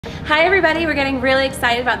Hi everybody, we're getting really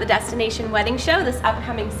excited about the Destination Wedding Show this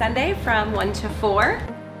upcoming Sunday from 1 to 4.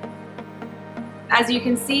 As you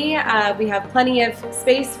can see, we have plenty of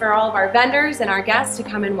space for all of our vendors and our guests to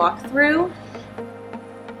come and walk through.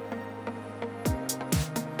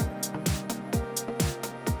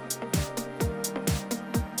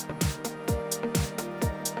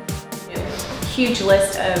 Huge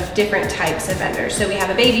list of different types of vendors. So we have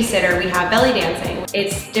a babysitter, we have belly dancing.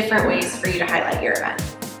 It's different ways for you to highlight your event.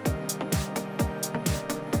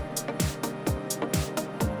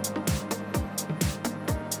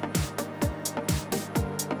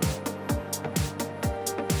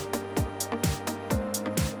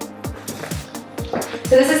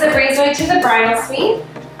 So this is the breezeway to the bridal suite.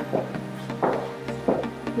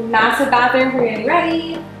 Massive bathroom for getting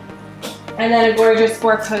ready. And then a gorgeous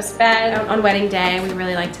 4-post bed. On wedding day, we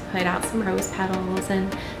really like to put out some rose petals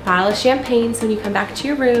and a bottle of champagne so when you come back to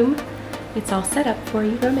your room, it's all set up for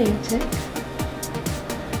you, romantic.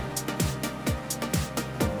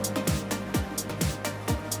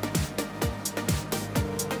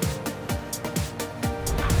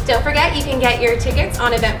 Don't forget, you can get your tickets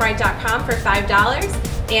on eventbrite.com for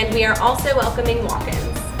 $5, and we are also welcoming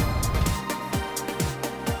walk-ins.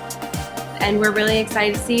 And we're really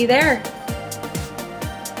excited to see you there.